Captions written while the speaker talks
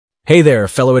Hey there,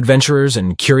 fellow adventurers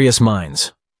and curious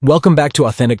minds. Welcome back to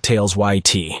Authentic Tales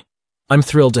YT. I'm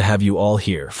thrilled to have you all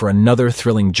here for another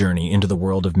thrilling journey into the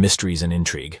world of mysteries and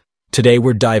intrigue. Today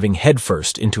we're diving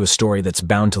headfirst into a story that's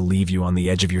bound to leave you on the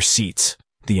edge of your seats,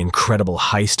 the incredible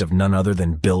heist of none other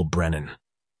than Bill Brennan.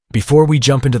 Before we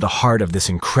jump into the heart of this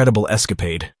incredible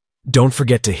escapade, don't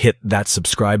forget to hit that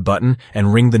subscribe button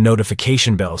and ring the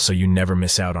notification bell so you never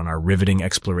miss out on our riveting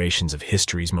explorations of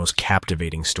history's most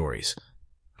captivating stories.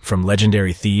 From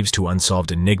legendary thieves to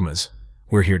unsolved enigmas,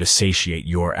 we're here to satiate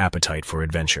your appetite for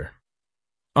adventure.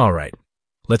 All right,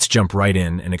 let's jump right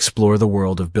in and explore the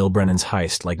world of Bill Brennan's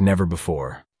heist like never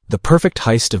before. The perfect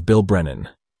heist of Bill Brennan,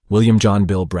 William John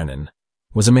Bill Brennan,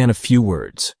 was a man of few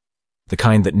words, the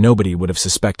kind that nobody would have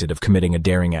suspected of committing a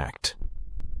daring act.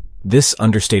 This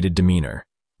understated demeanor,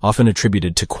 often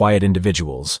attributed to quiet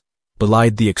individuals,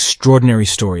 belied the extraordinary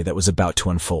story that was about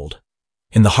to unfold.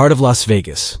 In the heart of Las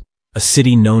Vegas, a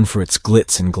city known for its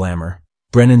glitz and glamour,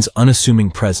 Brennan's unassuming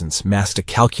presence masked a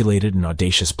calculated and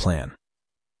audacious plan.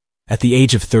 At the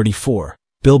age of 34,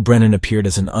 Bill Brennan appeared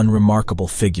as an unremarkable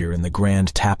figure in the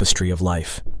grand tapestry of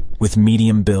life. With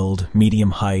medium build,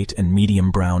 medium height, and medium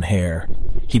brown hair,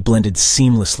 he blended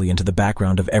seamlessly into the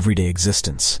background of everyday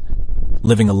existence.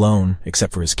 Living alone,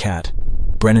 except for his cat,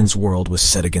 Brennan's world was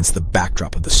set against the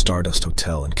backdrop of the Stardust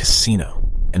Hotel and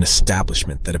Casino, an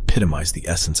establishment that epitomized the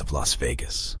essence of Las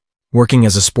Vegas. Working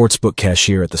as a sportsbook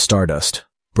cashier at the Stardust,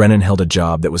 Brennan held a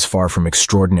job that was far from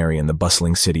extraordinary in the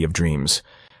bustling city of dreams.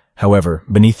 However,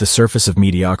 beneath the surface of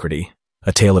mediocrity,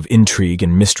 a tale of intrigue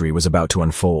and mystery was about to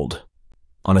unfold.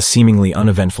 On a seemingly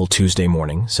uneventful Tuesday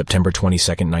morning, September 22,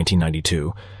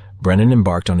 1992, Brennan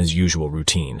embarked on his usual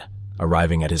routine,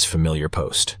 arriving at his familiar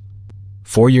post.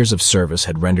 4 years of service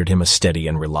had rendered him a steady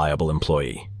and reliable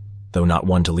employee, though not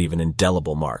one to leave an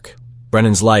indelible mark.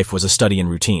 Brennan's life was a study in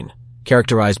routine,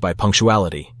 characterized by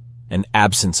punctuality, an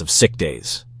absence of sick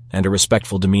days, and a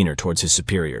respectful demeanor towards his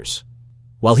superiors.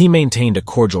 While he maintained a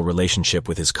cordial relationship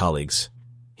with his colleagues,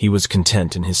 he was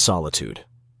content in his solitude,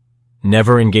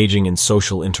 never engaging in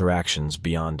social interactions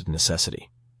beyond necessity.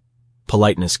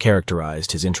 Politeness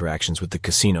characterized his interactions with the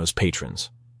casino's patrons,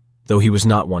 though he was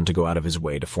not one to go out of his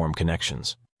way to form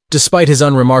connections. Despite his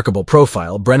unremarkable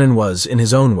profile, Brennan was, in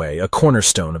his own way, a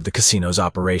cornerstone of the casino's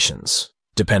operations.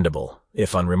 Dependable,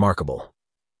 if unremarkable.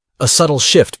 A subtle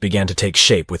shift began to take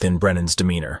shape within Brennan's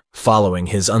demeanor, following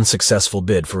his unsuccessful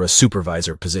bid for a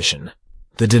supervisor position.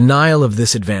 The denial of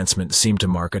this advancement seemed to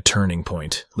mark a turning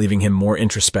point, leaving him more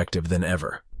introspective than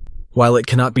ever. While it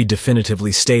cannot be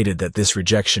definitively stated that this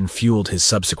rejection fueled his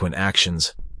subsequent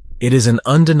actions, it is an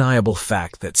undeniable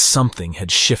fact that something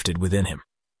had shifted within him.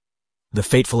 The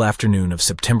fateful afternoon of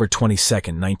September 22,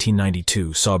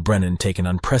 1992 saw Brennan take an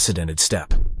unprecedented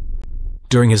step.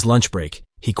 During his lunch break,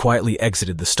 he quietly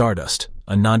exited the Stardust,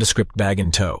 a nondescript bag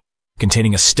in tow,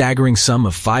 containing a staggering sum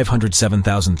of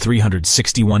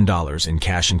 $507,361 in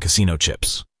cash and casino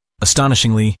chips.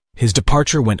 Astonishingly, his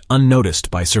departure went unnoticed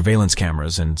by surveillance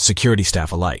cameras and security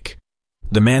staff alike.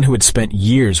 The man who had spent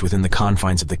years within the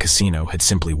confines of the casino had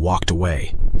simply walked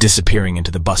away, disappearing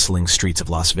into the bustling streets of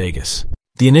Las Vegas.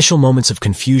 The initial moments of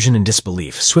confusion and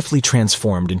disbelief swiftly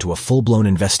transformed into a full-blown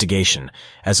investigation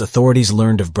as authorities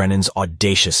learned of Brennan's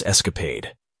audacious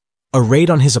escapade. A raid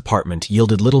on his apartment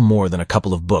yielded little more than a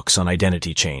couple of books on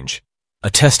identity change, a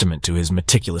testament to his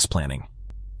meticulous planning.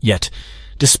 Yet,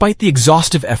 despite the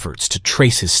exhaustive efforts to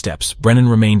trace his steps, Brennan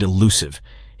remained elusive,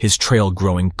 his trail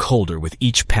growing colder with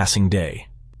each passing day.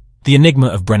 The enigma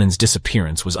of Brennan's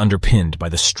disappearance was underpinned by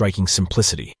the striking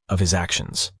simplicity of his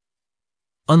actions.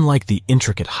 Unlike the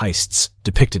intricate heists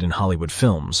depicted in Hollywood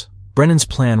films, Brennan's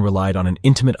plan relied on an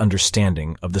intimate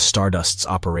understanding of the Stardust's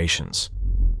operations.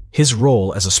 His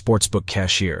role as a sportsbook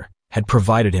cashier had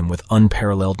provided him with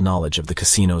unparalleled knowledge of the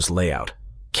casino's layout,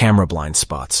 camera blind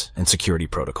spots, and security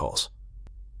protocols.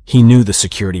 He knew the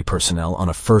security personnel on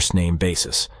a first-name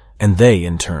basis, and they,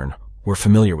 in turn, were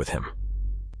familiar with him.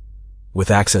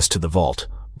 With access to the vault,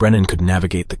 Brennan could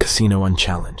navigate the casino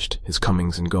unchallenged, his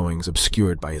comings and goings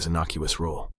obscured by his innocuous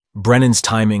role. Brennan's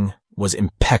timing was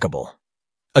impeccable,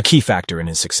 a key factor in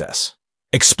his success.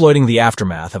 Exploiting the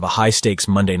aftermath of a high-stakes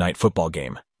Monday night football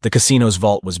game, the casino's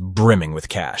vault was brimming with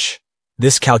cash.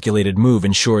 This calculated move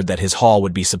ensured that his haul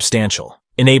would be substantial,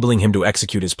 enabling him to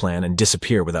execute his plan and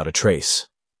disappear without a trace.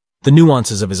 The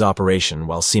nuances of his operation,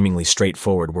 while seemingly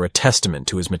straightforward, were a testament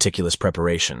to his meticulous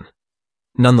preparation.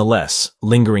 Nonetheless,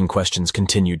 lingering questions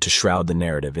continued to shroud the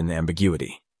narrative in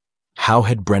ambiguity. How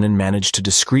had Brennan managed to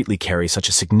discreetly carry such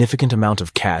a significant amount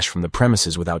of cash from the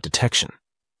premises without detection?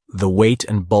 The weight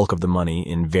and bulk of the money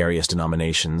in various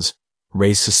denominations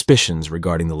raised suspicions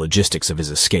regarding the logistics of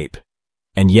his escape.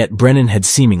 And yet Brennan had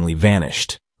seemingly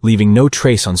vanished, leaving no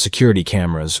trace on security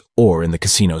cameras or in the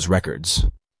casino's records.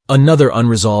 Another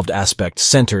unresolved aspect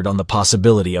centered on the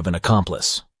possibility of an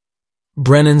accomplice.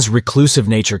 Brennan's reclusive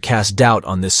nature cast doubt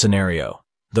on this scenario,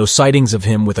 though sightings of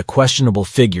him with a questionable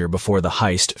figure before the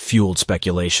heist fueled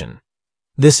speculation.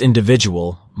 This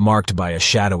individual, marked by a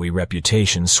shadowy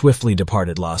reputation, swiftly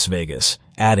departed Las Vegas,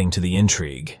 adding to the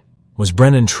intrigue. Was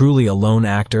Brennan truly a lone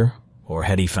actor, or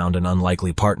had he found an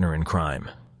unlikely partner in crime?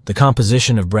 The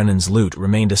composition of Brennan's loot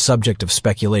remained a subject of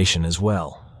speculation as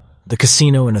well. The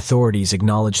casino and authorities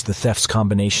acknowledged the theft's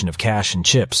combination of cash and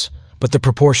chips, but the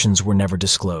proportions were never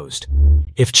disclosed.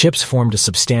 If chips formed a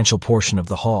substantial portion of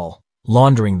the haul,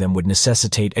 laundering them would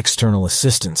necessitate external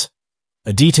assistance,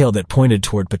 a detail that pointed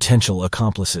toward potential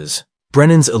accomplices.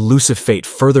 Brennan's elusive fate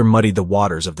further muddied the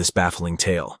waters of this baffling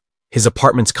tale. His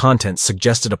apartment's contents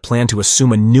suggested a plan to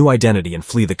assume a new identity and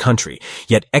flee the country,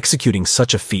 yet executing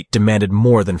such a feat demanded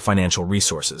more than financial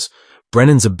resources.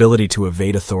 Brennan's ability to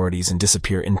evade authorities and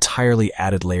disappear entirely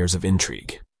added layers of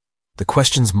intrigue. The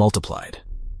questions multiplied.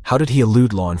 How did he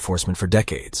elude law enforcement for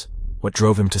decades? What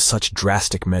drove him to such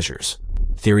drastic measures?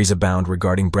 Theories abound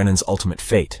regarding Brennan's ultimate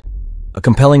fate. A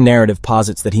compelling narrative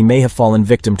posits that he may have fallen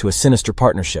victim to a sinister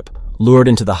partnership, lured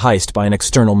into the heist by an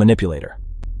external manipulator.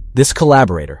 This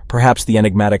collaborator, perhaps the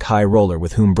enigmatic high roller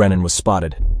with whom Brennan was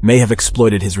spotted, may have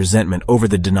exploited his resentment over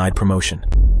the denied promotion.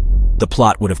 The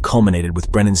plot would have culminated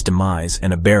with Brennan's demise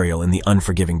and a burial in the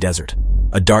unforgiving desert,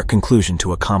 a dark conclusion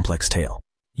to a complex tale.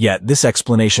 Yet this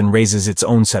explanation raises its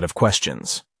own set of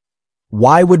questions.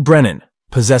 Why would Brennan,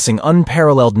 possessing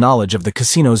unparalleled knowledge of the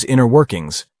casino's inner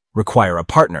workings, require a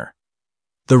partner?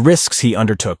 The risks he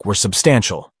undertook were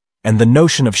substantial, and the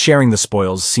notion of sharing the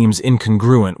spoils seems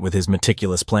incongruent with his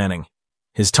meticulous planning.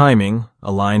 His timing,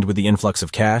 aligned with the influx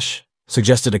of cash,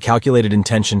 suggested a calculated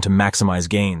intention to maximize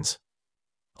gains.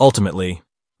 Ultimately,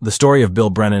 the story of Bill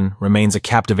Brennan remains a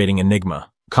captivating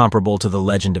enigma, comparable to the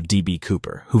legend of D.B.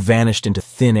 Cooper, who vanished into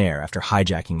thin air after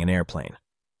hijacking an airplane.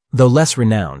 Though less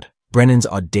renowned, Brennan's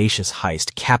audacious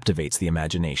heist captivates the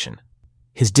imagination.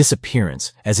 His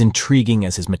disappearance, as intriguing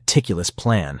as his meticulous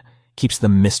plan, keeps the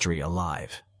mystery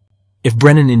alive. If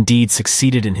Brennan indeed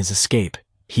succeeded in his escape,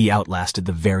 he outlasted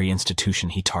the very institution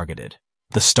he targeted.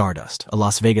 The Stardust, a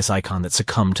Las Vegas icon that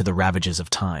succumbed to the ravages of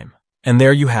time. And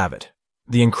there you have it,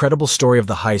 the incredible story of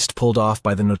the heist pulled off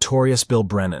by the notorious Bill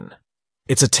Brennan.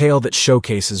 It's a tale that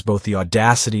showcases both the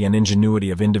audacity and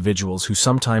ingenuity of individuals who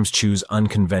sometimes choose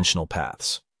unconventional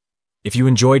paths. If you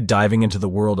enjoyed diving into the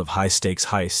world of high-stakes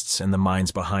heists and the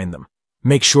minds behind them,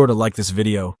 make sure to like this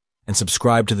video and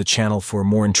subscribe to the channel for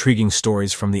more intriguing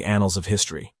stories from the annals of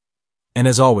history. And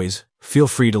as always, feel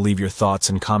free to leave your thoughts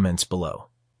and comments below.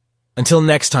 Until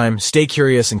next time, stay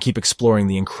curious and keep exploring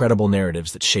the incredible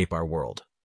narratives that shape our world.